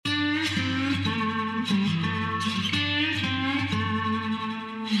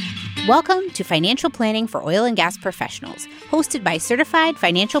Welcome to Financial Planning for Oil and Gas Professionals, hosted by certified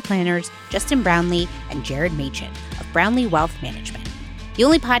financial planners Justin Brownlee and Jared Machin of Brownlee Wealth Management. The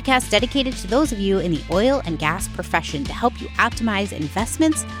only podcast dedicated to those of you in the oil and gas profession to help you optimize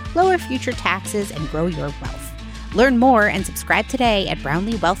investments, lower future taxes, and grow your wealth. Learn more and subscribe today at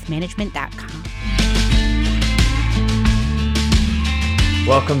brownleewealthmanagement.com.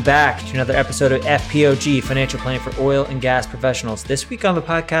 Welcome back to another episode of FPOG, Financial Planning for Oil and Gas Professionals. This week on the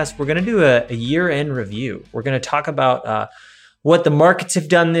podcast, we're going to do a year-end review. We're going to talk about what the markets have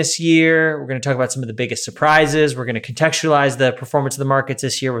done this year. We're going to talk about some of the biggest surprises. We're going to contextualize the performance of the markets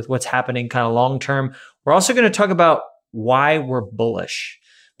this year with what's happening kind of long-term. We're also going to talk about why we're bullish.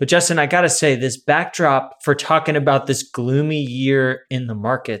 But Justin, I got to say, this backdrop for talking about this gloomy year in the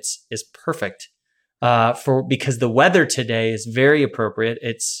markets is perfect. Because the weather today is very appropriate.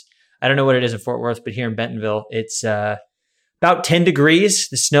 I don't know what it is in Fort Worth, but here in Bentonville, it's about 10 degrees.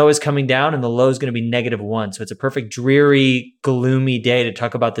 The snow is coming down and the low is going to be -1. So it's a perfect dreary, gloomy day to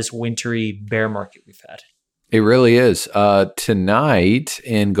talk about this wintry bear market we've had. It really is. Tonight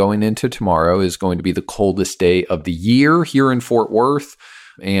and going into tomorrow is going to be the coldest day of the year here in Fort Worth.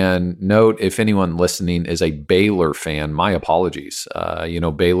 And note, if anyone listening is a Baylor fan, my apologies.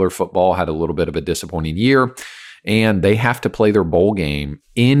 Baylor football had a little bit of a disappointing year, and they have to play their bowl game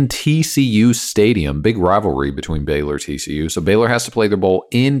in TCU Stadium. Big rivalry between Baylor and TCU. So Baylor has to play their bowl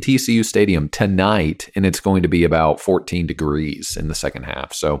in TCU Stadium tonight, and it's going to be about 14 degrees in the second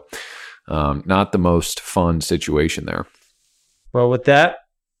half. So not the most fun situation there. Well, with that,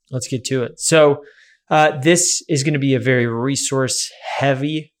 let's get to it. So this is going to be a very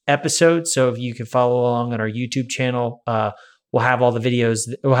resource-heavy episode. So if you can follow along on our YouTube channel, we'll have all the videos,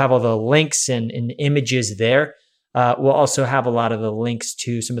 we'll have all the links and images there. We'll also have a lot of the links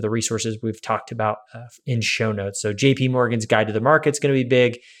to some of the resources we've talked about in show notes. So JP Morgan's Guide to the Market is going to be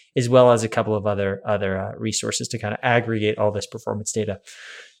big, as well as a couple of other resources to kind of aggregate all this performance data.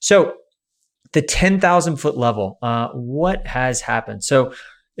 So the 10,000 foot level, what has happened? So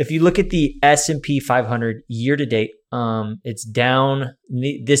if you look at the S&P 500 year to date, it's down.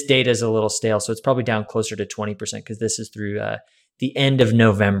 This data is a little stale, so it's probably down closer to 20% because this is through the end of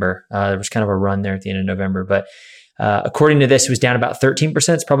November. There was kind of a run there at the end of November, but according to this, it was down about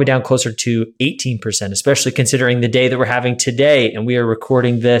 13%. It's probably down closer to 18%, especially considering the day that we're having today, and we are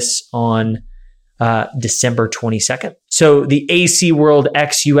recording this on December 22nd. So the AC World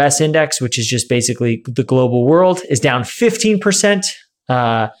ex-US index, which is just basically the global world, is down 15%.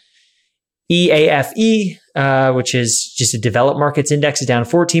 EAFE, which is just a developed markets index, is down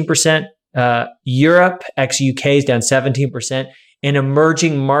 14%. Europe, ex-UK, is down 17%. And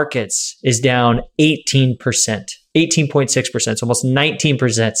emerging markets is down 18%, 18.6%, so almost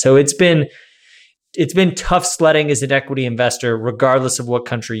 19%. So it's been tough sledding as an equity investor, regardless of what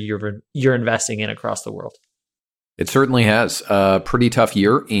country you're investing in across the world. It certainly has a pretty tough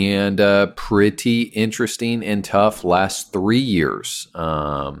year and pretty interesting and tough last 3 years.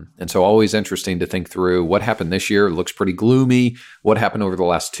 And so always interesting to think through what happened this year. It looks pretty gloomy. What happened over the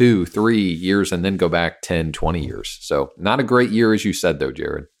last 2-3 years and then go back 10, 20 years. So not a great year, as you said, though,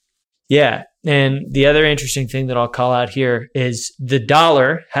 Jared. Yeah. And the other interesting thing that I'll call out here is the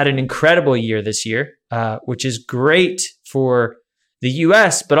dollar had an incredible year this year, which is great for the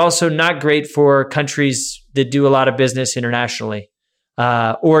US, but also not great for countries that do a lot of business internationally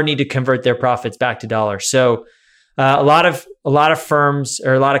or need to convert their profits back to dollars. So a lot of firms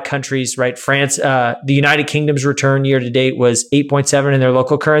or a lot of countries, right? France, the United Kingdom's return year to date was 8.7 in their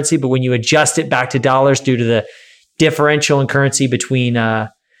local currency, but when you adjust it back to dollars due to the differential in currency between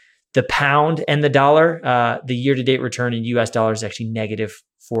the pound and the dollar, the year to date return in US dollars is actually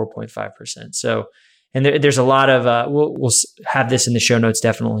 -4.5%. So. And there's a lot of, we'll have this in the show notes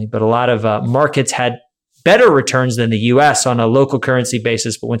definitely, but a lot of markets had better returns than the U.S. on a local currency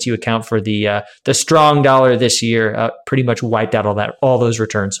basis. But once you account for the strong dollar this year, pretty much wiped out all those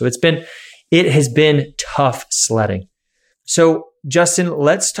returns. So it has been tough sledding. So Justin,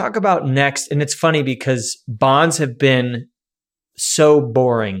 let's talk about next. And it's funny because bonds have been so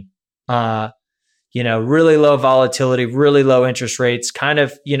boring. Really low volatility, really low interest rates, kind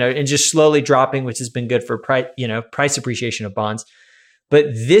of, and just slowly dropping, which has been good for price appreciation of bonds. But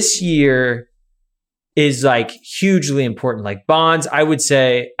this year is like hugely important. Like bonds, I would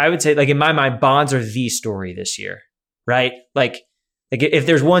say like in my mind, bonds are the story this year, right? Like if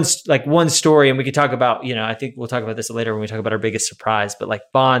there's one story, and we could talk about, I think we'll talk about this later when we talk about our biggest surprise, but like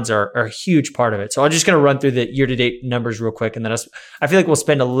bonds are a huge part of it. So I'm just going to run through the year-to-date numbers real quick. And then I feel like we'll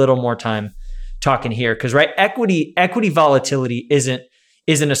spend a little more time talking here because, right, equity volatility isn't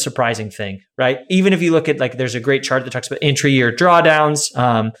a surprising thing, right? Even if you look at there's a great chart that talks about intra-year drawdowns.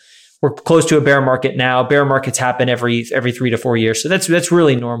 we're close to a bear market now. Bear markets happen every 3 to 4 years. So that's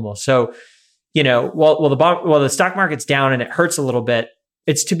really normal. So, while the stock market's down and it hurts a little bit,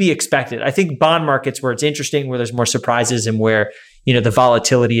 it's to be expected. I think bond markets where it's interesting, where there's more surprises and where, the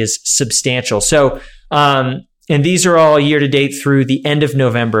volatility is substantial. So, and these are all year to date through the end of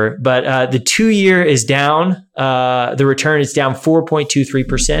November, but the 2-year is down. The return is down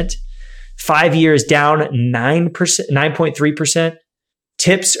 4.23%. 5-year is down 9.3%.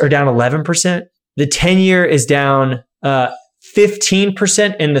 TIPS are down 11%. The 10-year is down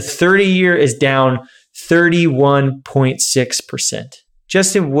 15%, and the 30-year is down 31.6%.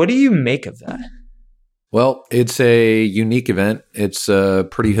 Justin, what do you make of that? Well, it's a unique event. It's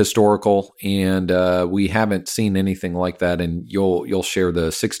pretty historical, and we haven't seen anything like that. And you'll share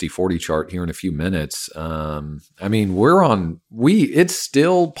the 60-40 chart here in a few minutes. It's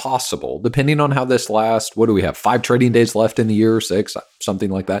still possible, depending on how this lasts. What do we have? 5 trading days left in the year, 6, something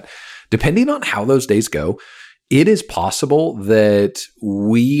like that. Depending on how those days go, it is possible that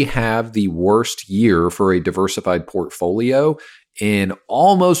we have the worst year for a diversified portfolio in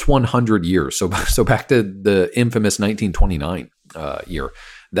almost 100 years. So back to the infamous 1929 year,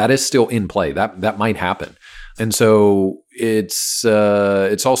 that is still in play. That might happen. And so it's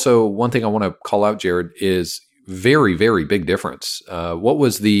also one thing I want to call out, Jared, is very, very big difference. What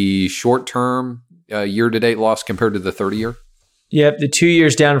was the short-term year-to-date loss compared to the 30-year? Yep, the 2-year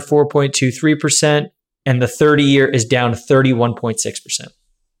is down 4.23%, and the 30-year is down 31.6%.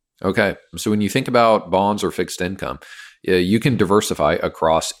 Okay, so when you think about bonds or fixed income, you can diversify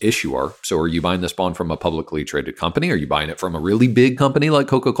across issuer. So are you buying this bond from a publicly traded company? Are you buying it from a really big company like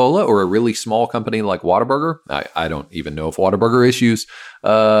Coca-Cola or a really small company like Whataburger? I don't even know if Whataburger issues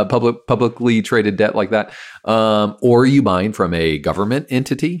publicly traded debt like that. Or are you buying from a government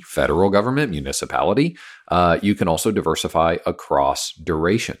entity, federal government, municipality? You can also diversify across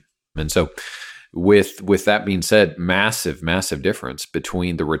duration. And so with that being said, massive difference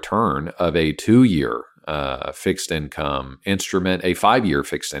between the return of a 2-year fixed income instrument, a 5-year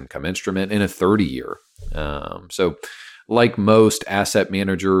fixed income instrument, and a 30-year. So like most asset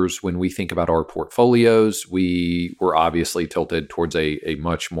managers, when we think about our portfolios, we were obviously tilted towards a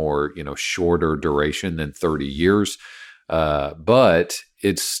much more, shorter duration than 30 years. But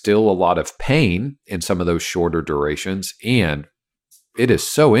it's still a lot of pain in some of those shorter durations. And it is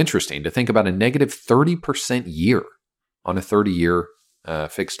so interesting to think about a negative 30% year on a 30-year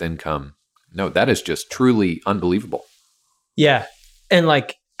fixed income. No, that is just truly unbelievable. Yeah. And I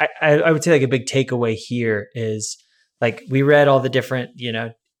would say a big takeaway here is we read all the different,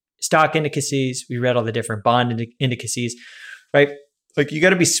 stock indices. We read all the different bond indices, right? You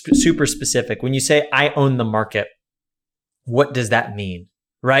got to be super specific. When you say I own the market, what does that mean?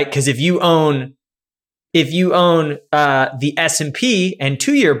 Right? Because if you own the S&P and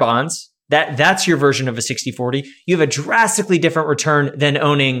 2-year bonds, that's your version of a 60-40. You have a drastically different return than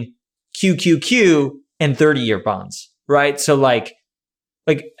owning QQQ and 30-year bonds, right? So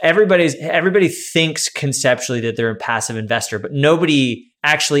everybody thinks conceptually that they're a passive investor, but nobody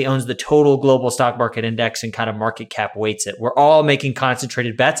actually owns the total global stock market index and kind of market cap weights it. We're all making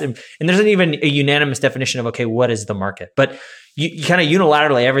concentrated bets, and there's not even a unanimous definition of, okay, what is the market? But you kind of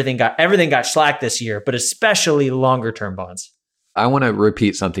unilaterally, everything got slack this year, but especially longer term bonds. I want to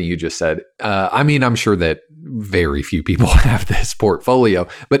repeat something you just said. I'm sure that very few people have this portfolio,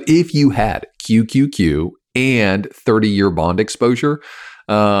 but if you had QQQ and 30-year bond exposure,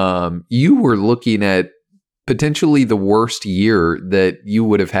 you were looking at potentially the worst year that you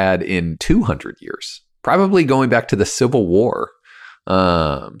would have had in 200 years, probably going back to the Civil War.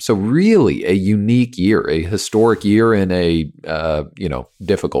 So really a unique year, a historic year in a,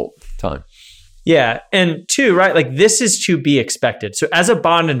 difficult time. Yeah. And 2, right? This is to be expected. So as a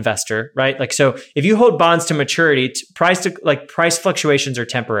bond investor, right? So if you hold bonds to maturity, price fluctuations are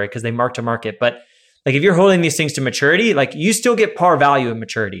temporary because they mark to market. But if you're holding these things to maturity, you still get par value in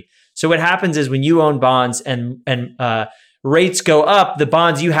maturity. So what happens is when you own bonds and rates go up, the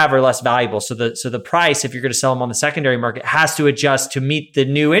bonds you have are less valuable. So the price, if you're going to sell them on the secondary market, has to adjust to meet the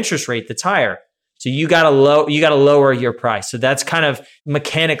new interest rate that's higher. So you got to lower your price. So that's kind of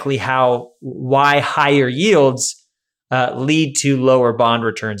mechanically why higher yields lead to lower bond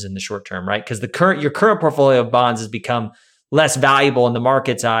returns in the short term, right? Because your current portfolio of bonds has become less valuable in the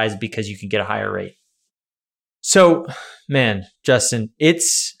market's eyes because you can get a higher rate. So, man, Justin,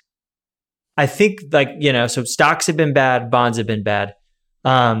 I think so stocks have been bad, bonds have been bad.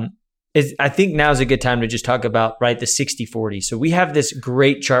 I think now's a good time to just talk about, right, the 60-40. So we have this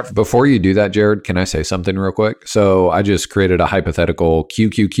great chart. Before you do that, Jared, can I say something real quick? So I just created a hypothetical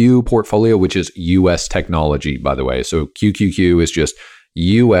QQQ portfolio, which is U.S. technology, by the way. So QQQ is just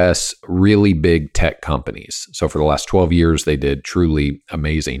US really big tech companies. So for the last 12 years, they did truly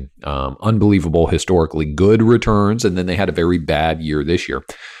amazing, unbelievable, historically good returns. And then they had a very bad year this year.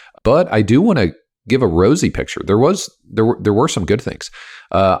 But I do want to give a rosy picture. There were some good things.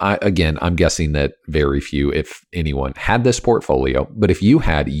 I'm guessing that very few, if anyone, had this portfolio. But if you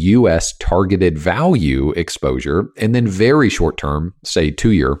had U.S. targeted value exposure and then very short term, say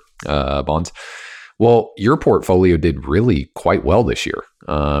 2-year bonds, well, your portfolio did really quite well this year.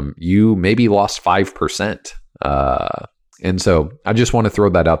 You maybe lost 5%. And so I just want to throw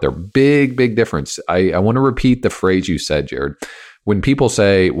that out there. Big difference. I want to repeat the phrase you said, Jared. When people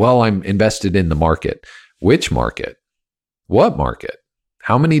say, well, I'm invested in the market, which market? What market?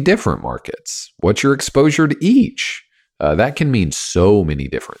 How many different markets? What's your exposure to each? That can mean so many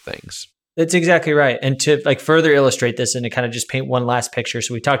different things. That's exactly right. And to further illustrate this and to kind of just paint one last picture.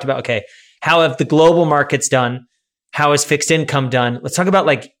 So we talked about, okay, how have the global markets done? How has fixed income done? Let's talk about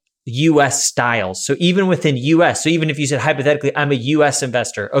US styles. So even within US, so even if you said hypothetically, I'm a US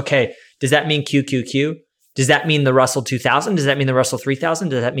investor, okay, does that mean QQQ? Does that mean the Russell 2000? Does that mean the Russell 3000?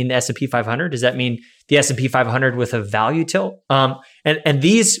 Does that mean the S&P 500? Does that mean the S&P 500 with a value tilt? And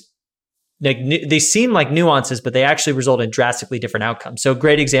these, they seem like nuances, but they actually result in drastically different outcomes. So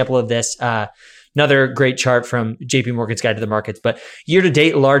great example of this, another great chart from JP Morgan's Guide to the Markets, but year to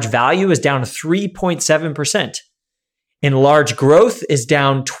date, large value is down 3.7%. And large growth is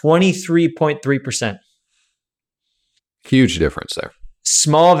down 23.3%. Huge difference there.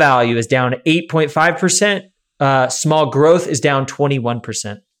 Small value is down 8.5%. Small growth is down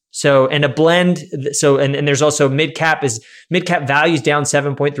 21%. So, and a blend. So, and there's also mid cap value is down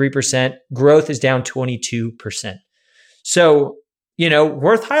 7.3%. Growth is down 22%. So,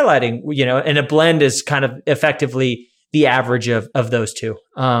 worth highlighting, and a blend is kind of effectively the average of those two.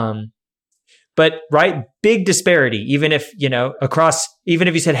 But right, big disparity, even if, even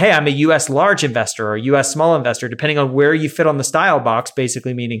if you said, hey, I'm a US large investor or US small investor, depending on where you fit on the style box,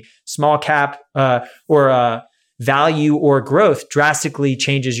 basically meaning small cap or value or growth drastically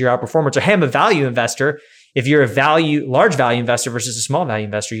changes your outperformance. Or hey, I'm a value investor. If you're a large value investor versus a small value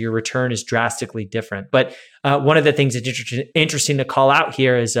investor, your return is drastically different. But one of the things that's interesting to call out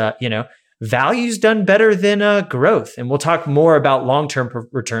here is, value's done better than growth, and we'll talk more about long-term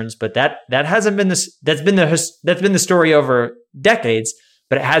returns. But that hasn't been this. That's been the story over decades,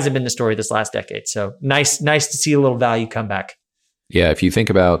 but it hasn't been the story this last decade. So nice to see a little value come back. Yeah, if you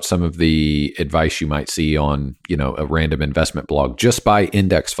think about some of the advice you might see on a random investment blog, just buy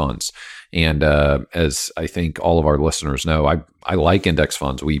index funds. And as I think all of our listeners know, I like index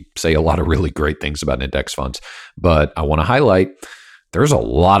funds. We say a lot of really great things about index funds, but I want to highlight. There's a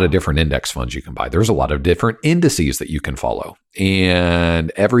lot of different index funds you can buy. There's a lot of different indices that you can follow.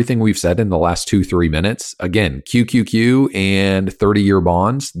 And everything we've said in the last 2-3 minutes, again, QQQ and 30-year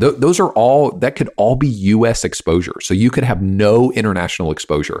bonds, those are all, that could all be US exposure. So you could have no international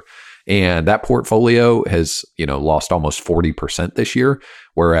exposure. And that portfolio has, lost almost 40% this year,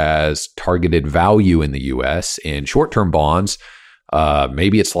 whereas targeted value in the US in short-term bonds,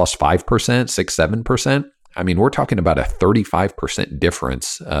 maybe it's lost 5%, 6-7%. I mean, we're talking about a 35%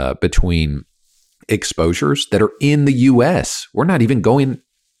 difference between exposures that are in the U.S. We're not even going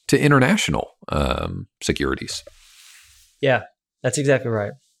to international securities. Yeah, that's exactly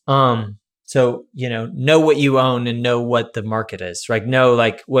right. So, know what you own and know what the market is, right? Know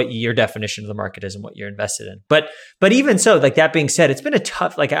what your definition of the market is and what you're invested in. But even so, that being said, it's been a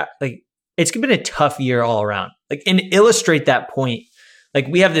tough, it's been a tough year all around. And illustrate that point.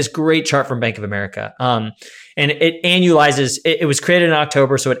 We have this great chart from Bank of America, and it annualizes, it was created in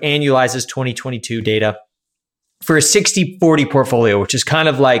October, so it annualizes 2022 data for a 60-40 portfolio, which is kind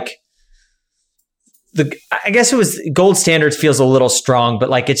of I guess it was gold standards feels a little strong,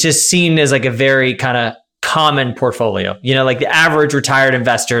 but it's just seen as a very kind of common portfolio, the average retired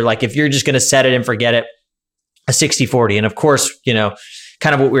investor, if you're just going to set it and forget it, a 60-40. And of course,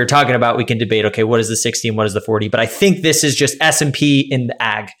 kind of what we were talking about, we can debate, okay, what is the 60 and what is the 40? But I think this is just S&P in the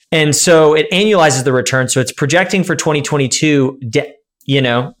ag. And so it annualizes the return. So it's projecting for 2022,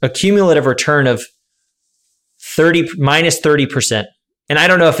 a cumulative return of minus 30%. And I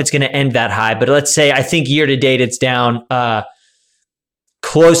don't know if it's going to end that high, but let's say, I think year to date, it's down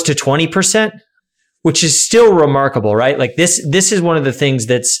close to 20%, which is still remarkable, right? This is one of the things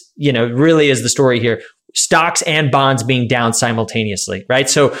that's, really is the story here. Stocks and bonds being down simultaneously, right?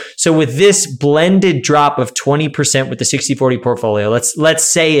 So with this blended drop of 20% with the 60-40 portfolio, let's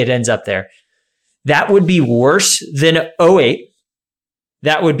say it ends up there. That would be worse than 2008.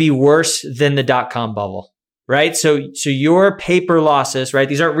 That would be worse than the dot-com bubble, right? So your paper losses, right?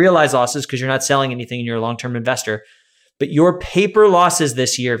 These aren't realized losses because you're not selling anything and you're a long-term investor. but your paper losses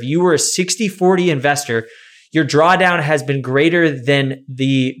this year, if you were a 60-40 investor, your drawdown has been greater than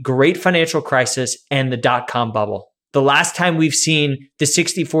the great financial crisis and the dot-com bubble. The last time we've seen the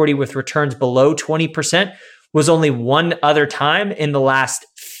 60-40 with returns below 20% was only one other time in the last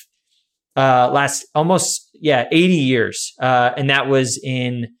almost 80 years. And that was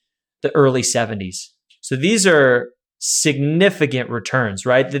in the early 70s. So these are significant returns,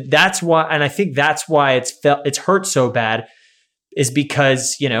 right? That's why, and I think that's why it's hurt so bad, is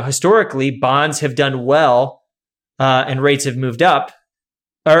because, historically bonds have done well and rates have moved up,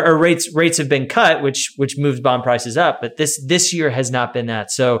 or rates have been cut, which moves bond prices up. But this year has not been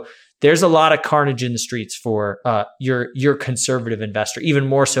that. So there's a lot of carnage in the streets for your conservative investor, even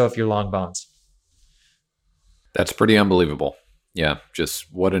more so if you're long bonds. That's pretty unbelievable. Yeah, just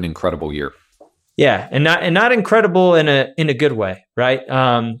what an incredible year. Yeah, and not incredible in a good way, right?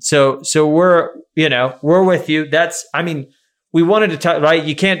 So we're with you. We wanted to talk, right?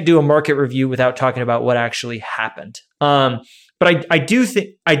 You can't do a market review without talking about what actually happened. But I do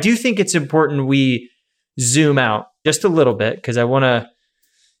think it's important we zoom out just a little bit, because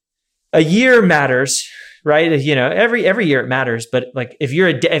a year matters, right? Every year it matters. But like if you're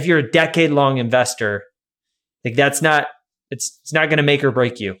a decade long investor, like it's not going to make or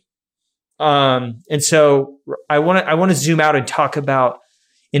break you. And so I want to zoom out and talk about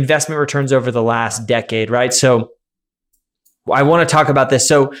investment returns over the last decade, right? So I want to talk about this.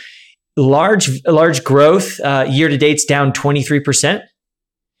 So large growth, year to date's down 23%.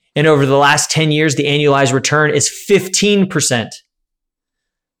 And over the last 10 years, the annualized return is 15%.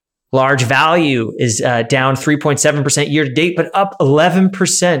 Large value is down 3.7% year to date, but up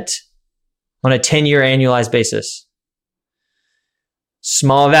 11% on a 10-year annualized basis.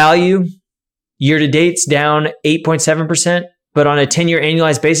 Small value, year to date's down 8.7%, but on a 10-year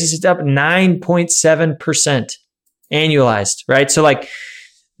annualized basis, it's up 9.7% annualized, right? So like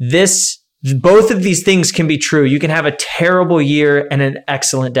both of these things can be true. You can have a terrible year and an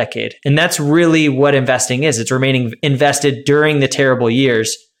excellent decade. And that's really what investing is. It's remaining invested during the terrible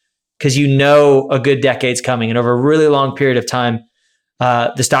years, because a good decade's coming. And over a really long period of time,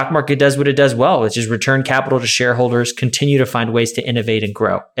 the stock market does what it does well, which is return capital to shareholders, continue to find ways to innovate and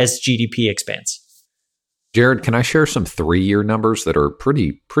grow as GDP expands. Jared, can I share some 3-year numbers that are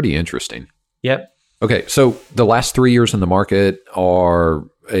pretty interesting? Yep. Okay, so the last 3 years in the market are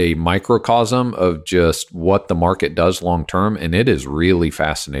a microcosm of just what the market does long term, and it is really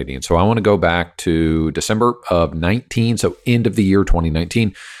fascinating. So I want to go back to December of 19, so end of the year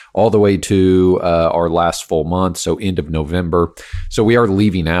 2019, all the way to our last full month, so end of November. So we are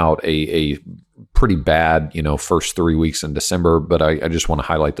leaving out a pretty bad, first 3 weeks in December, but I just want to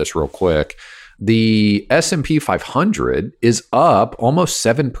highlight this real quick. The S&P 500 is up almost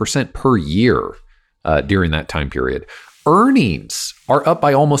 7% per year during that time period. Earnings are up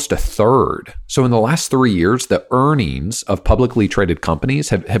by almost a third. So in the last 3 years, the earnings of publicly traded companies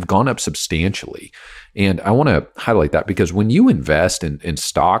have gone up substantially. And I want to highlight that because when you invest in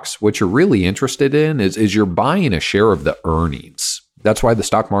stocks, what you're really interested in is you're buying a share of the earnings. That's why the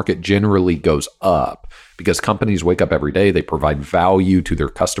stock market generally goes up, because companies wake up every day, they provide value to their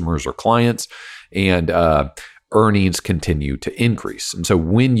customers or clients, and earnings continue to increase. And so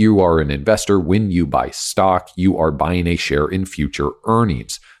when you are an investor, when you buy stock, you are buying a share in future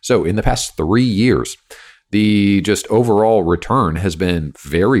earnings. So in the past 3 years, the just overall return has been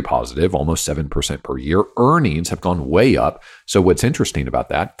very positive, almost 7% per year. Earnings have gone way up. So what's interesting about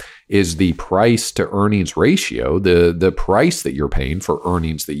that is the price to earnings ratio, the price that you're paying for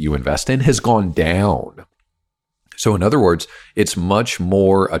earnings that you invest in, has gone down. So in other words, it's much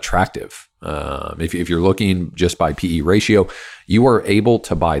more attractive. If you're looking just by PE ratio, you are able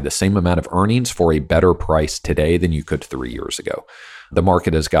to buy the same amount of earnings for a better price today than you could 3 years ago. The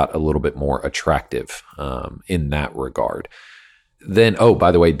market has got a little bit more attractive in that regard. Then,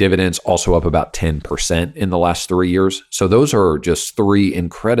 by the way, dividends also up about 10% in the last 3 years. So those are just three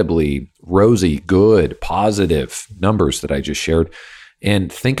incredibly rosy, good, positive numbers that I just shared.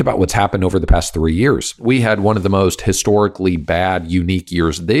 And think about what's happened over the past 3 years. We had one of the most historically bad, unique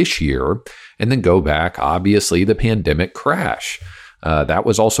years this year, and then go back, obviously, the pandemic crash. That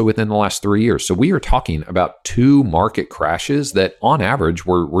was also within the last 3 years. So we are talking about 2 market crashes that on average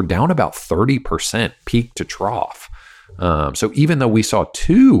were down about 30% peak to trough. So even though we saw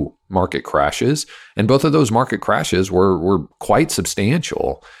 2 market crashes, and both of those market crashes were quite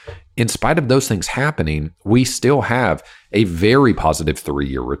substantial, in spite of those things happening, we still have a very positive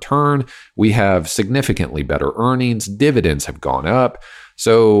 3-year return. We have significantly better earnings. Dividends have gone up.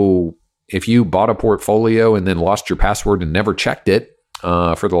 So if you bought a portfolio and then lost your password and never checked it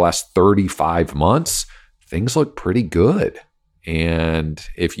for the last 35 months, things look pretty good. And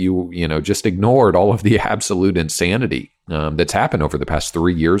if you just ignored all of the absolute insanity that's happened over the past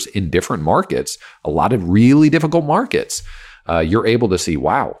 3 years in different markets, a lot of really difficult markets, you're able to see,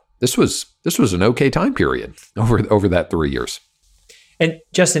 wow, this was an okay time period over that 3 years. And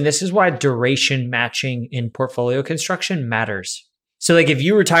Justin, this is why duration matching in portfolio construction matters. So like if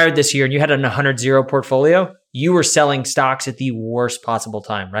you retired this year and you had an 100-0 portfolio, you were selling stocks at the worst possible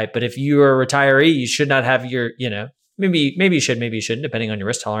time, right? But if you are a retiree, you should not have your, maybe you should, maybe you shouldn't, depending on your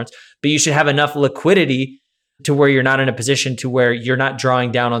risk tolerance, but you should have enough liquidity to where you're not in a position to where you're not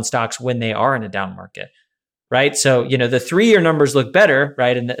drawing down on stocks when they are in a down market, right? So, the 3-year numbers look better,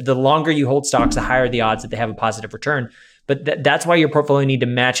 right? And the longer you hold stocks, the higher the odds that they have a positive return. But that's why your portfolio need to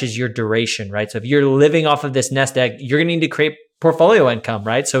matches your duration, right? So if you're living off of this nest egg, you're going to need to create portfolio income,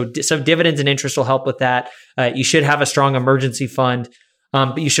 right? So some dividends and interest will help with that. You should have a strong emergency fund,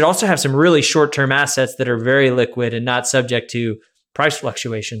 but you should also have some really short-term assets that are very liquid and not subject to price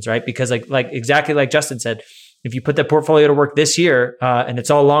fluctuations, right? Because like exactly like Justin said, if you put that portfolio to work this year and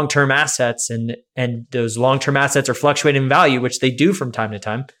it's all long-term assets and those long-term assets are fluctuating in value, which they do from time to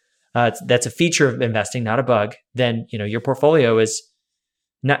time, that's a feature of investing, not a bug, then your portfolio is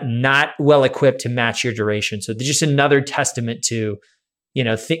not well equipped to match your duration. So there's just another testament to,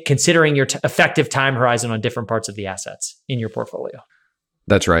 considering your effective time horizon on different parts of the assets in your portfolio.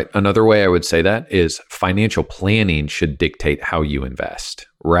 That's right. Another way I would say that is financial planning should dictate how you invest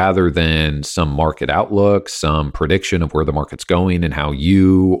rather than some market outlook, some prediction of where the market's going and how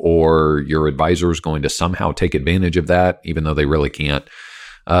you or your advisor is going to somehow take advantage of that, even though they really can't.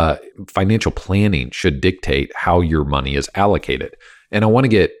 Financial planning should dictate how your money is allocated. And I want to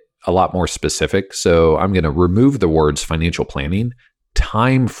get a lot more specific. So I'm going to remove the words financial planning.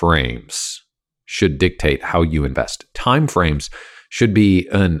 Time frames should dictate how you invest. Time frames should be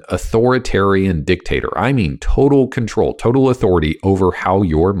an authoritarian dictator. I mean, total control, total authority over how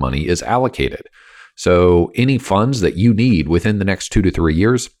your money is allocated. So any funds that you need within the next 2 to 3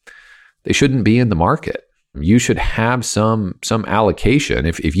 years, they shouldn't be in the market. You should have some allocation.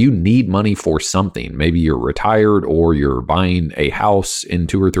 If you need money for something, maybe you're retired or you're buying a house in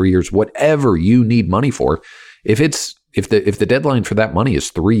 2 or 3 years, whatever you need money for, if the deadline for that money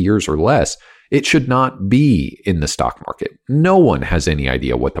is 3 years or less, it should not be in the stock market. No one has any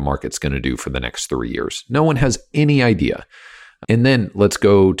idea what the market's going to do for the next 3 years. No one has any idea. And then let's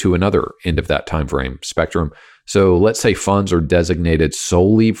go to another end of that time frame spectrum. So let's say funds are designated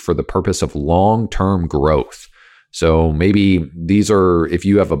solely for the purpose of long-term growth. So maybe these are, if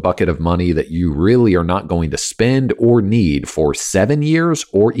you have a bucket of money that you really are not going to spend or need for 7 years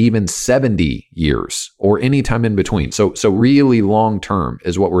or even 70 years or any time in between. So really long-term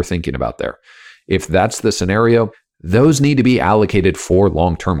is what we're thinking about there. If that's the scenario, those need to be allocated for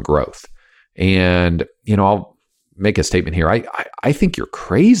long-term growth. And, I'll make a statement here. I think you're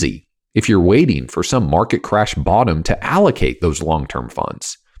crazy if you're waiting for some market crash bottom to allocate those long-term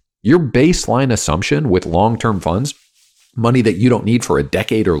funds. Your baseline assumption with long-term funds, money that you don't need for a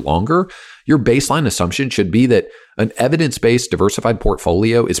decade or longer, your baseline assumption should be that an evidence-based diversified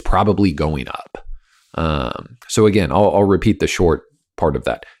portfolio is probably going up. So again, I'll repeat the short part of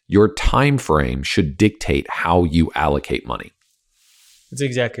that. Your time frame should dictate how you allocate money. That's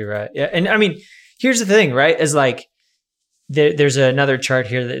exactly right. Yeah. And I mean, here's the thing, right? Is like, there's another chart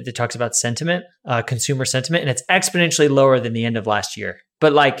here that talks about sentiment, consumer sentiment, and it's exponentially lower than the end of last year.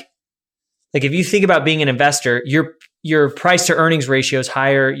 But like if you think about being an investor, your price to earnings ratio is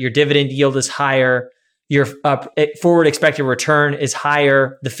higher, your dividend yield is higher, your forward expected return is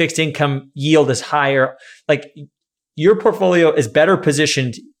higher, the fixed income yield is higher. Like your portfolio is better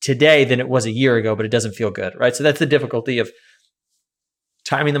positioned today than it was a year ago, but it doesn't feel good, right? So that's the difficulty of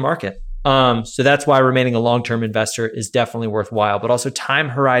timing the market. So that's why remaining a long-term investor is definitely worthwhile, but also time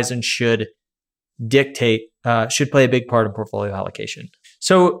horizon should play a big part in portfolio allocation.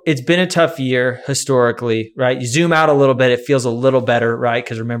 So it's been a tough year historically, right? You zoom out a little bit, it feels a little better, right?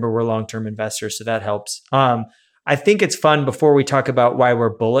 Because remember, we're long-term investors, so that helps. I think it's fun before we talk about why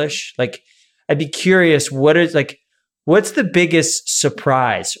we're bullish. Like, I'd be curious, what's the biggest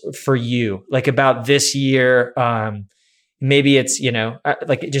surprise for you, like about this year? Maybe it's,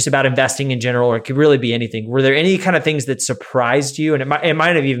 like just about investing in general, or it could really be anything. Were there any kind of things that surprised you? And it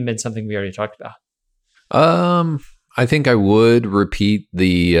might have even been something we already talked about. I think I would repeat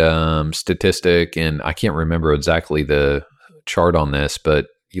the statistic, and I can't remember exactly the chart on this, but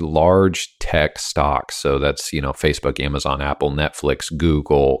large tech stocks. So that's, Facebook, Amazon, Apple, Netflix,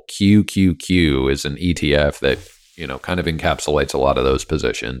 Google, QQQ is an ETF that, kind of encapsulates a lot of those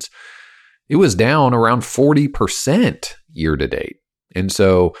positions. It was down around 40% year to date. And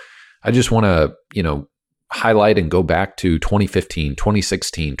so I just want to, highlight and go back to 2015,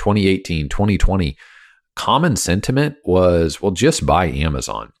 2016, 2018, 2020, common sentiment was, well, just buy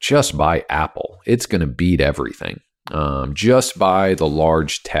Amazon, just buy Apple. It's going to beat everything. Just buy the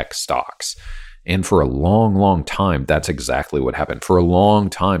large tech stocks. And for a long, long time, that's exactly what happened. For a long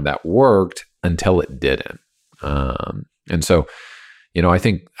time, that worked until it didn't. And so, I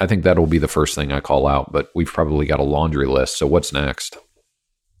think that'll be the first thing I call out, but we've probably got a laundry list. So what's next?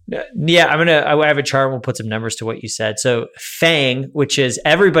 Yeah, I have a chart. We'll put some numbers to what you said. So FANG, which is,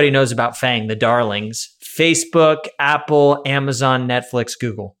 everybody knows about FANG, the darlings, Facebook, Apple, Amazon, Netflix,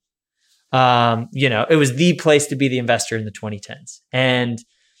 Google. It was the place to be the investor in the 2010s. And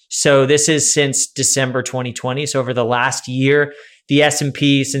so this is since December 2020. So over the last year, the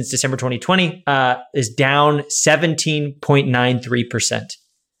S&P since December 2020 is down 17.93%.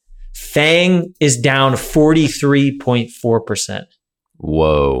 FANG is down 43.4%.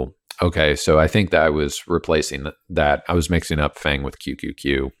 Whoa. Okay. So I think that I was replacing that. I was mixing up FANG with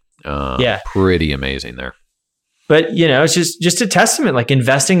QQQ. Pretty amazing there. But, it's just a testament. Like,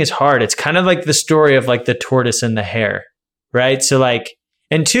 investing is hard. It's kind of like the story of like the tortoise and the hare, right? So like,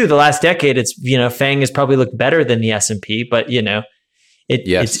 and two, the last decade, it's, FANG has probably looked better than the S&P, but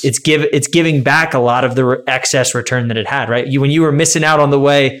it's giving back a lot of the excess return that it had, right? When you were missing out on the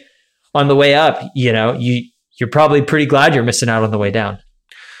way up, you're probably pretty glad you're missing out on the way down.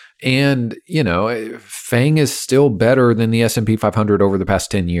 And, FANG is still better than the S&P 500 over the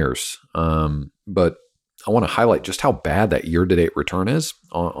past 10 years. But I want to highlight just how bad that year-to-date return is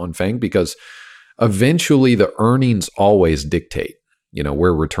on FANG, because eventually the earnings always dictate,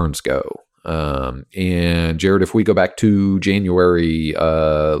 where returns go. And Jared, if we go back to January,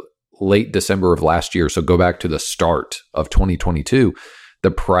 late December of last year, so go back to the start of 2022, the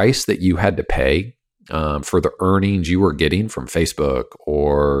price that you had to pay for the earnings you were getting from Facebook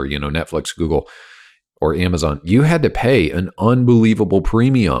or, Netflix, Google, or Amazon, you had to pay an unbelievable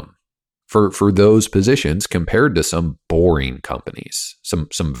premium for those positions compared to some boring companies,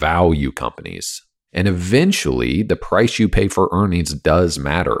 some value companies. And eventually, the price you pay for earnings does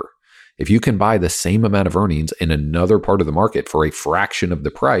matter. If you can buy the same amount of earnings in another part of the market for a fraction of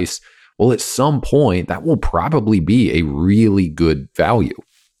the price, well, at some point, that will probably be a really good value.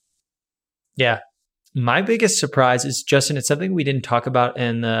 Yeah. My biggest surprise is, Justin, it's something we didn't talk about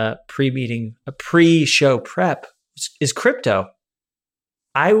in the pre-show prep, is crypto.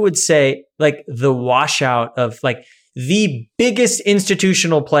 I would say like the washout of like the biggest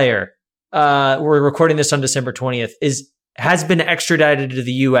institutional player, we're recording this on December 20th, has been extradited to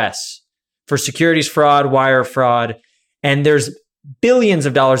the US for securities fraud, wire fraud, and there's billions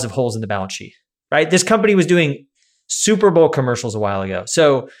of dollars of holes in the balance sheet, right? This company was doing Super Bowl commercials a while ago.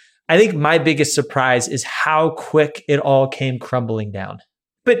 So I think my biggest surprise is how quick it all came crumbling down.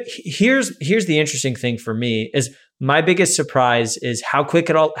 But here's the interesting thing for me is my biggest surprise is how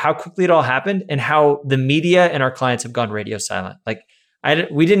quickly it all happened and how the media and our clients have gone radio silent. Like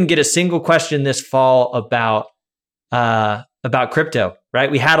we didn't get a single question this fall about crypto,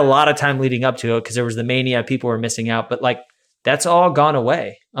 right? We had a lot of time leading up to it because there was the mania, people were missing out, but like that's all gone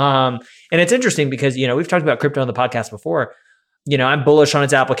away. And it's interesting because, we've talked about crypto on the podcast before. I'm bullish on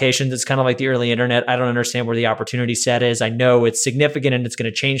its applications. It's kind of like the early internet. I don't understand where the opportunity set is. I know it's significant and it's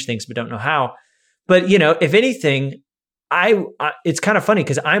going to change things, but don't know how. But, if anything, it's kind of funny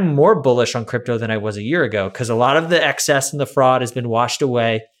because I'm more bullish on crypto than I was a year ago because a lot of the excess and the fraud has been washed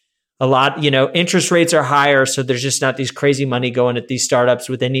away. A lot, interest rates are higher. So there's just not these crazy money going at these startups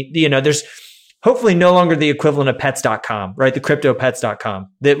with any, there's hopefully no longer the equivalent of pets.com, right? The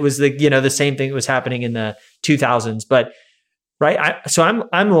cryptopets.com. That was the same thing that was happening in the 2000s. But right. So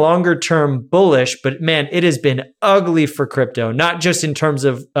I'm longer term bullish, but man, it has been ugly for crypto, not just in terms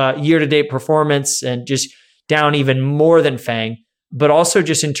of year-to-date performance and just down even more than FANG, but also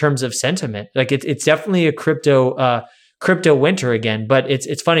just in terms of sentiment. Like it's definitely a crypto winter again. But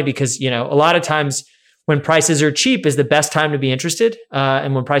it's funny because, a lot of times when prices are cheap is the best time to be interested.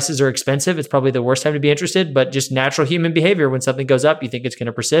 And when prices are expensive, it's probably the worst time to be interested. But just natural human behavior, when something goes up, you think it's going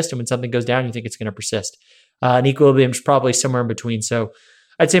to persist. And when something goes down, you think it's going to persist. And equilibrium is probably somewhere in between. So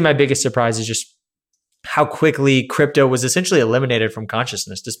I'd say my biggest surprise is just how quickly crypto was essentially eliminated from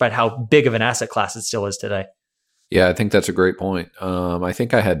consciousness, despite how big of an asset class it still is today. Yeah, I think that's a great point. I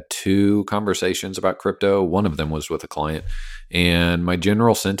think I had 2 conversations about crypto. One of them was with a client. And my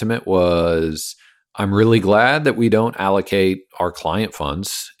general sentiment was, I'm really glad that we don't allocate our client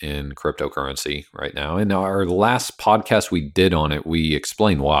funds in cryptocurrency right now. In our last podcast we did on it, we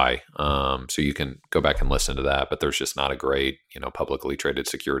explained why. So you can go back and listen to that, but there's just not a great, publicly traded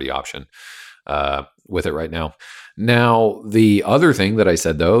security option. with it right now. Now, the other thing that I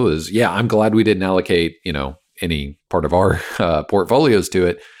said though is, I'm glad we didn't allocate, any part of our portfolios to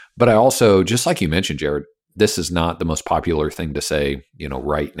it. But I also, just like you mentioned, Jared, this is not the most popular thing to say,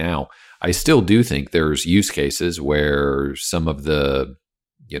 right now. I still do think there's use cases where some of the,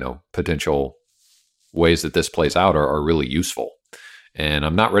 potential ways that this plays out are really useful. And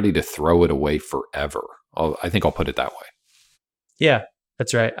I'm not ready to throw it away forever. I think I'll put it that way. Yeah,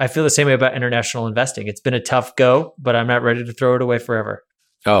 that's right. I feel the same way about international investing. It's been a tough go, but I'm not ready to throw it away forever.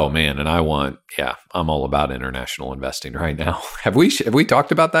 Oh man, and I'm all about international investing right now. Have we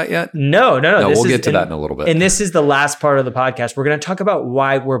talked about that yet? No. We'll get to that in a little bit. And this is the last part of the podcast. We're going to talk about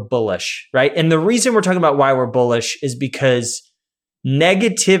why we're bullish, right? And the reason we're talking about why we're bullish is because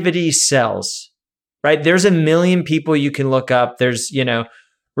negativity sells, right? There's a million people you can look up. There's,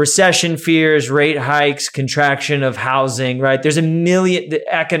 recession fears, rate hikes, contraction of housing, right? There's a million, the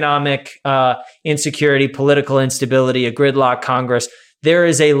economic insecurity, political instability, a gridlock Congress. There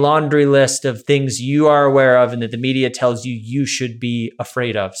is a laundry list of things you are aware of and that the media tells you should be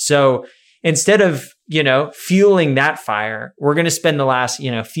afraid of. So instead of, fueling that fire, we're going to spend the last,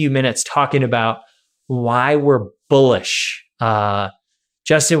 few minutes talking about why we're bullish.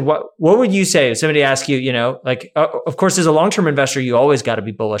 Justin, what would you say if somebody asked you, of course, as a long-term investor, you always got to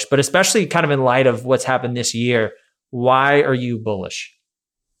be bullish, but especially kind of in light of what's happened this year, why are you bullish?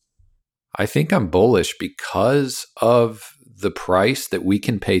 I think I'm bullish because of the price that we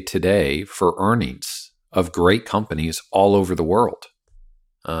can pay today for earnings of great companies all over the world.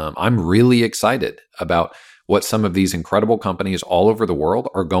 I'm really excited about what some of these incredible companies all over the world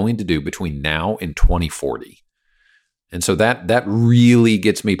are going to do between now and 2040. And so that really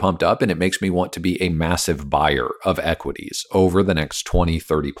gets me pumped up, and it makes me want to be a massive buyer of equities over the next 20,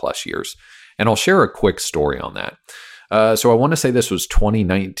 30 plus years. And I'll share a quick story on that. So I want to say this was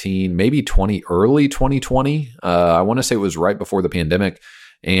 2019, maybe early 2020. I want to say it was right before the pandemic.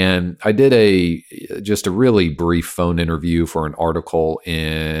 And I did just a really brief phone interview for an article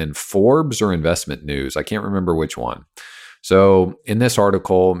in Forbes or Investment News. I can't remember which one. So in this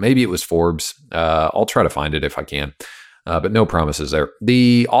article, maybe it was Forbes. I'll try to find it if I can. But no promises there.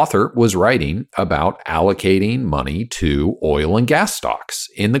 The author was writing about allocating money to oil and gas stocks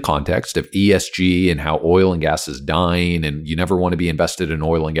in the context of ESG and how oil and gas is dying and you never want to be invested in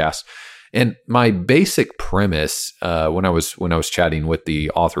oil and gas. And my basic premise when I was chatting with the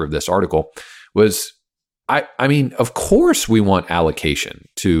author of this article was, I mean, of course we want allocation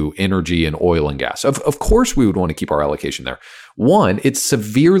to energy and oil and gas. Of course we would want to keep our allocation there. One, it's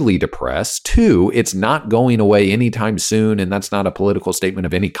severely depressed. Two, it's not going away anytime soon, and that's not a political statement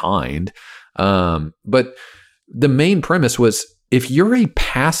of any kind. But the main premise was, if you're a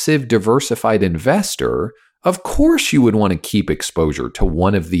passive diversified investor, of course you would want to keep exposure to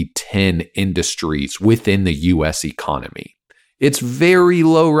one of the 10 industries within the U.S. economy. It's very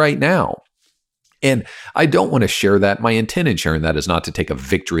low right now. And I don't want to share that. My intent in sharing that is not to take a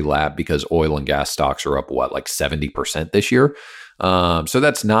victory lap because oil and gas stocks are up, like 70% this year. So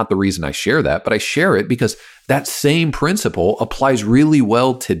that's not the reason I share that, but I share it because that same principle applies really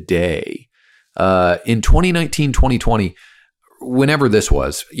well today. In 2019, 2020, whenever this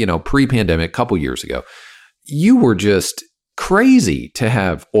was, pre-pandemic, a couple years ago, you were just crazy to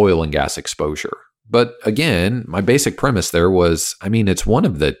have oil and gas exposure. But again, my basic premise there was, it's one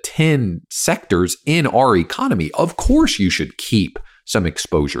of the 10 sectors in our economy. Of course, you should keep some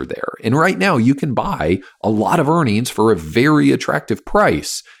exposure there. And right now, you can buy a lot of earnings for a very attractive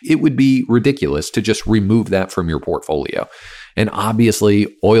price. It would be ridiculous to just remove that from your portfolio. And obviously,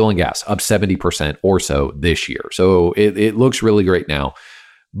 oil and gas up 70% or so this year. So it looks really great now.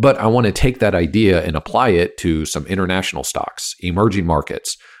 But I want to take that idea and apply it to some international stocks, emerging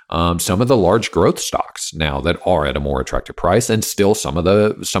markets, some of the large growth stocks now that are at a more attractive price, and still some of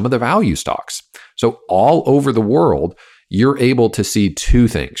the value stocks. So all over the world, you're able to see two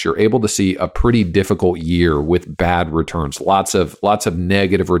things. You're able to see a pretty difficult year with bad returns, lots of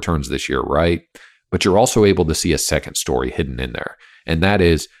negative returns this year, right? But you're also able to see a second story hidden in there. And that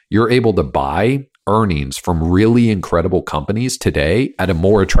is, you're able to buy earnings from really incredible companies today at a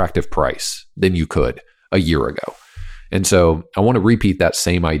more attractive price than you could a year ago. And so I want to repeat that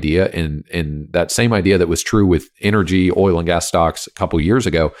same idea, and that same idea that was true with energy, oil and gas stocks a couple of years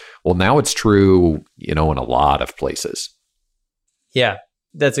ago. Well, now it's true, in a lot of places. Yeah,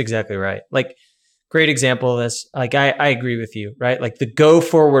 that's exactly right. Like, great example of this. Like, I agree with you, right? Like the go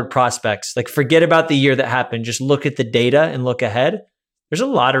forward prospects, like forget about the year that happened. Just look at the data and look ahead. There's a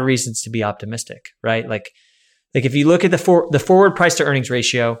lot of reasons to be optimistic, right? Like Like if you look at the forward price to earnings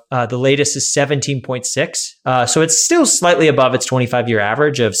ratio, the latest is 17.6. So it's still slightly above its 25-year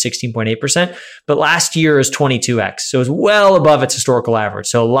average of 16.8%, but last year is 22x. So it's well above its historical average.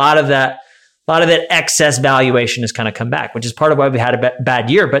 So a lot of that excess valuation has kind of come back, which is part of why we had a bad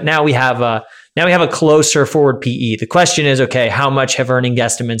year. But now we have a closer forward PE. The question is, okay, how much have earning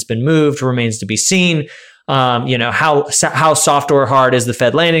guesstimates been moved? Remains to be seen. How soft or hard is the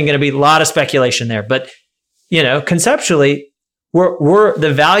Fed landing going to be? A lot of speculation there, but conceptually,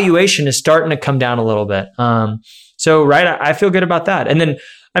 the valuation is starting to come down a little bit. I feel good about that. And then,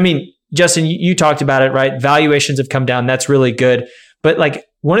 Justin, you talked about it, right? Valuations have come down. That's really good. But like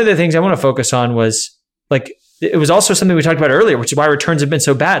one of the things I want to focus on was like, it was also something we talked about earlier, which is why returns have been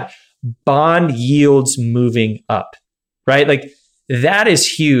so bad. Bond yields moving up, right? Like that is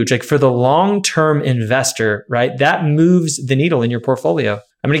huge. Like for the long-term investor, right? That moves the needle in your portfolio.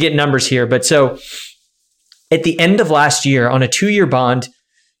 I'm going to get numbers here, but so at the end of last year, on a 2-year bond,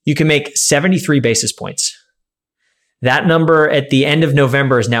 you can make 73 basis points. That number at the end of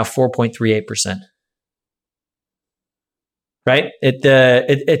November is now 4.38%. Right? At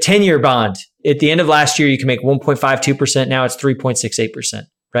a 10-year bond, at the end of last year, you can make 1.52%. Now it's 3.68%.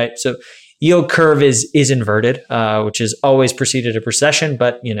 Right? So yield curve is inverted, which has always preceded a recession,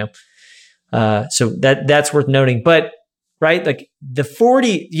 but so that's worth noting. But right? Like the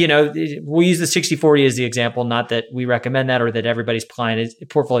 40, we'll use the 60-40 as the example, not that we recommend that or that everybody's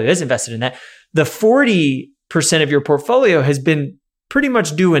portfolio is invested in that. The 40% of your portfolio has been pretty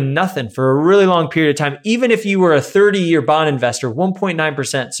much doing nothing for a really long period of time. Even if you were a 30-year bond investor,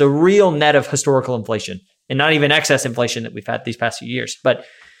 1.9%. So real net of historical inflation and not even excess inflation that we've had these past few years. But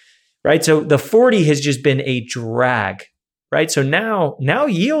right. So the 40 has just been a drag. Right. So now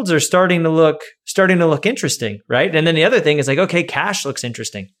yields are starting to look interesting. Right. And then the other thing is like, okay, cash looks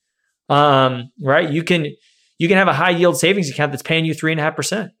interesting. Right. You can have a high yield savings account that's paying you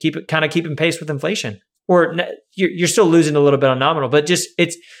 3.5%, keeping pace with inflation, or you're still losing a little bit on nominal, but just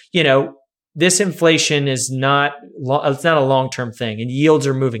this inflation is it's not a long-term thing, and yields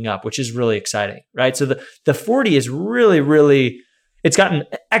are moving up, which is really exciting. Right. So the 40 is really, really, it's gotten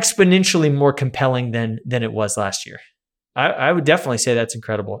exponentially more compelling than it was last year. I would definitely say that's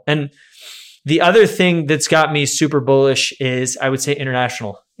incredible. And the other thing that's got me super bullish is, I would say,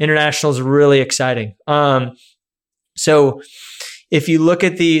 international. International is really exciting. So if you look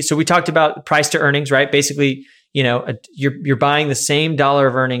at so we talked about price to earnings, right? Basically, you're buying the same dollar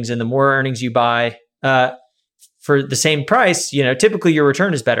of earnings, and the more earnings you buy for the same price, typically your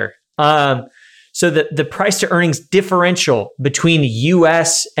return is better. So the price to earnings differential between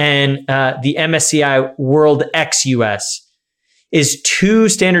US and the MSCI World ex-US is 2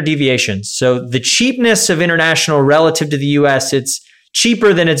 standard deviations. So the cheapness of international relative to the US, it's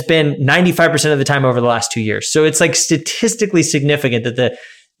cheaper than it's been 95% of the time over the last 2 years. So it's like statistically significant that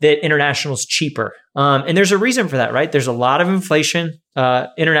international is cheaper. And there's a reason for that, right? There's a lot of inflation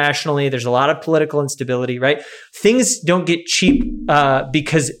internationally. There's a lot of political instability, right? Things don't get cheap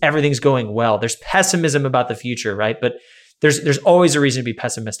because everything's going well. There's pessimism about the future, right? But there's always a reason to be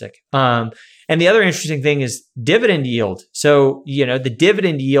pessimistic. And the other interesting thing is dividend yield. So, the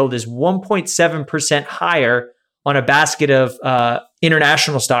dividend yield is 1.7% higher on a basket of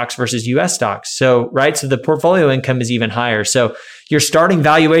international stocks versus US stocks. So, right. So the portfolio income is even higher. So your starting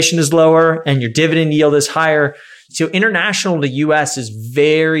valuation is lower and your dividend yield is higher. So international to US is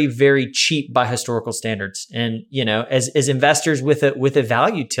very, very cheap by historical standards. And, as investors with a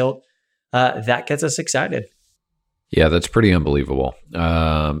value tilt, that gets us excited. Yeah, that's pretty unbelievable.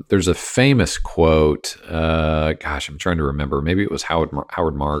 There's a famous quote. I'm trying to remember. Maybe it was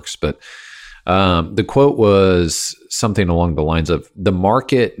Howard Marks, but the quote was something along the lines of, the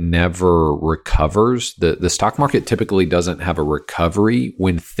market never recovers. The stock market typically doesn't have a recovery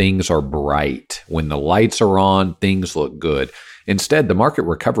when things are bright. When the lights are on, things look good. Instead, the market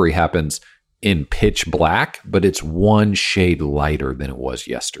recovery happens in pitch black, but it's one shade lighter than it was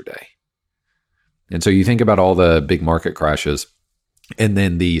yesterday. And so you think about all the big market crashes and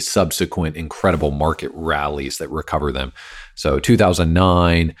then the subsequent incredible market rallies that recover them. So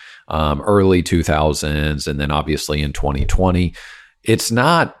 2009, early 2000s, and then obviously in 2020, it's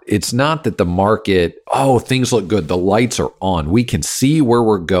not that the market, things look good. The lights are on. We can see where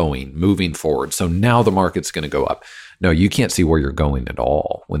we're going moving forward. So now the market's going to go up. No, you can't see where you're going at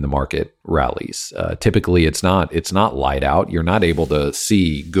all when the market rallies. Typically, it's not light out. You're not able to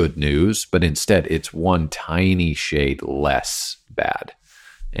see good news, but instead it's one tiny shade less bad.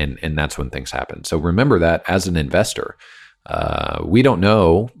 And that's when things happen. So remember that as an investor. We don't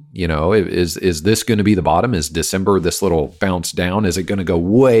know, is this going to be the bottom? Is December this little bounce down? Is it going to go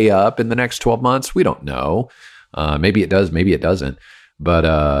way up in the next 12 months? We don't know. Maybe it does, maybe it doesn't.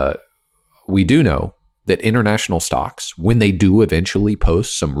 But we do know that international stocks, when they do eventually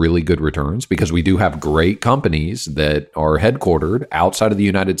post some really good returns, because we do have great companies that are headquartered outside of the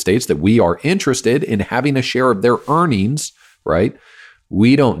United States that we are interested in having a share of their earnings, right?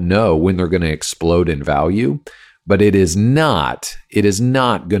 We don't know when they're going to explode in value, but it is not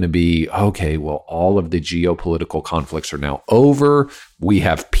going to be, okay, well, all of the geopolitical conflicts are now over. We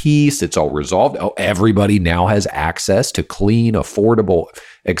have peace. It's all resolved. Oh, everybody now has access to clean, affordable,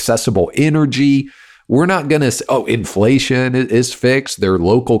 accessible energy. We're not going to, inflation is fixed. Their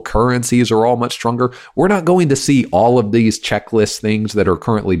local currencies are all much stronger. We're not going to see all of these checklist things that are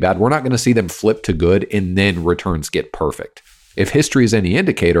currently bad. We're not going to see them flip to good and then returns get perfect. If history is any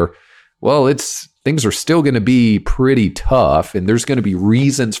indicator, well, things are still going to be pretty tough, and there's going to be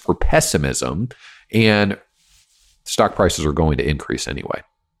reasons for pessimism, and stock prices are going to increase anyway.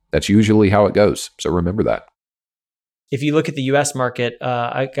 That's usually how it goes. So remember that. If you look at the U.S. market,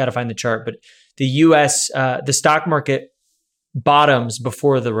 I got to find the chart, but the U.S., the stock market bottoms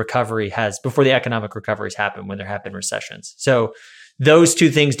before the economic recoveries happen, when there have been recessions. So those two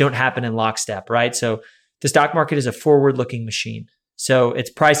things don't happen in lockstep, right? So the stock market is a forward-looking machine. So it's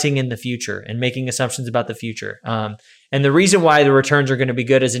pricing in the future and making assumptions about the future. And the reason why the returns are going to be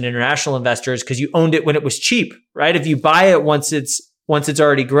good as an international investor is because you owned it when it was cheap, right? If you buy it once it's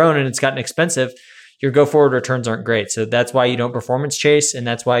already grown and it's gotten expensive, your go-forward returns aren't great. So that's why you don't performance chase, and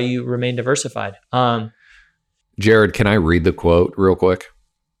that's why you remain diversified. Jared, can I read the quote real quick?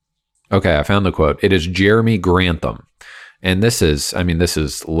 Okay, I found the quote. It is Jeremy Grantham. And this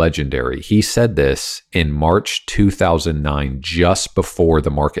is legendary. He said this in March 2009, just before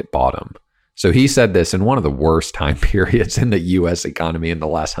the market bottom. So he said this in one of the worst time periods in the U.S. economy in the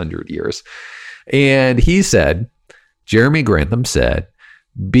last 100 years. And he said, Jeremy Grantham said,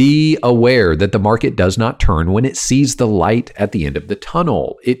 "Be aware that the market does not turn when it sees the light at the end of the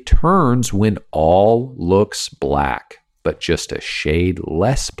tunnel. It turns when all looks black, but just a shade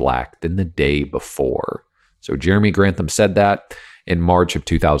less black than the day before." So Jeremy Grantham said that in March of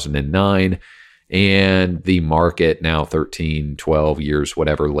 2009, and the market now 13, 12 years,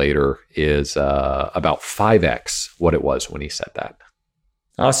 whatever later, is about 5x what it was when he said that.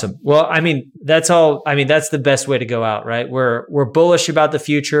 Awesome. Well, that's the best way to go out, right? We're bullish about the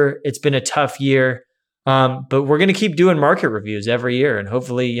future. It's been a tough year, but we're going to keep doing market reviews every year, and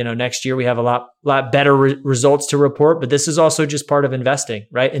hopefully, next year we have a lot better results to report. But this is also just part of investing,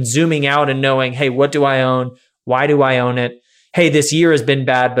 right? And zooming out and knowing, hey, what do I own? Why do I own it? Hey, this year has been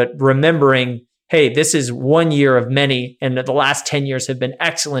bad, but remembering, hey, this is one year of many, and the last 10 years have been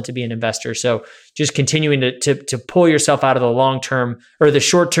excellent to be an investor. So just continuing to pull yourself out of the long-term or the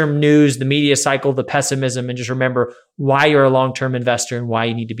short-term news, the media cycle, the pessimism, and just remember why you're a long-term investor and why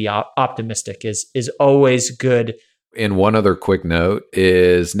you need to be optimistic is always good. And one other quick note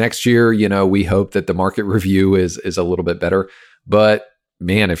is next year, we hope that the market review is a little bit better. But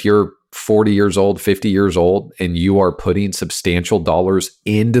man, if you're 40 years old, 50 years old, and you are putting substantial dollars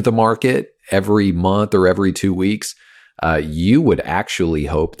into the market every month or every 2 weeks, you would actually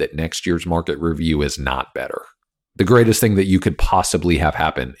hope that next year's market review is not better. The greatest thing that you could possibly have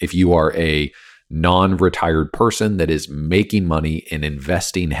happen if you are a non-retired person that is making money and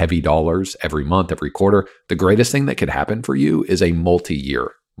investing heavy dollars every month, every quarter, the greatest thing that could happen for you is a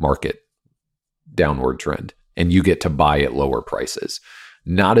multi-year market downward trend, and you get to buy at lower prices.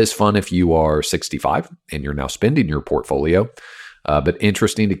 Not as fun if you are 65 and you're now spending your portfolio, but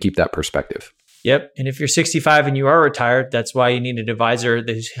interesting to keep that perspective. Yep. And if you're 65 and you are retired, that's why you need an advisor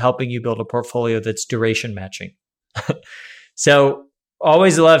that's helping you build a portfolio that's duration matching. So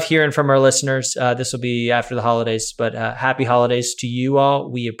always love hearing from our listeners. This will be after the holidays, but happy holidays to you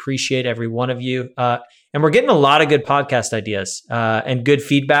all. We appreciate every one of you. And we're getting a lot of good podcast ideas and good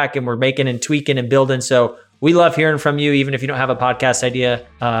feedback, and we're making and tweaking and building. So we love hearing from you, even if you don't have a podcast idea.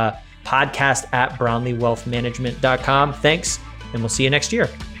 podcast@brownleewealthmanagement.com. Thanks, and we'll see you next year.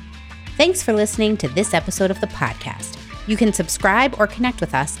 Thanks for listening to this episode of the podcast. You can subscribe or connect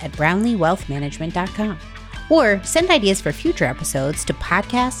with us at brownleewealthmanagement.com. Or send ideas for future episodes to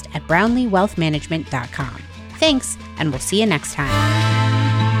podcast@brownleewealthmanagement.com. Thanks, and we'll see you next time.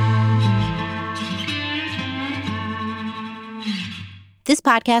 This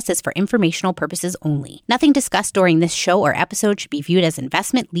podcast is for informational purposes only. Nothing discussed during this show or episode should be viewed as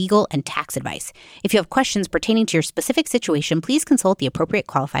investment, legal, and tax advice. If you have questions pertaining to your specific situation, please consult the appropriate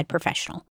qualified professional.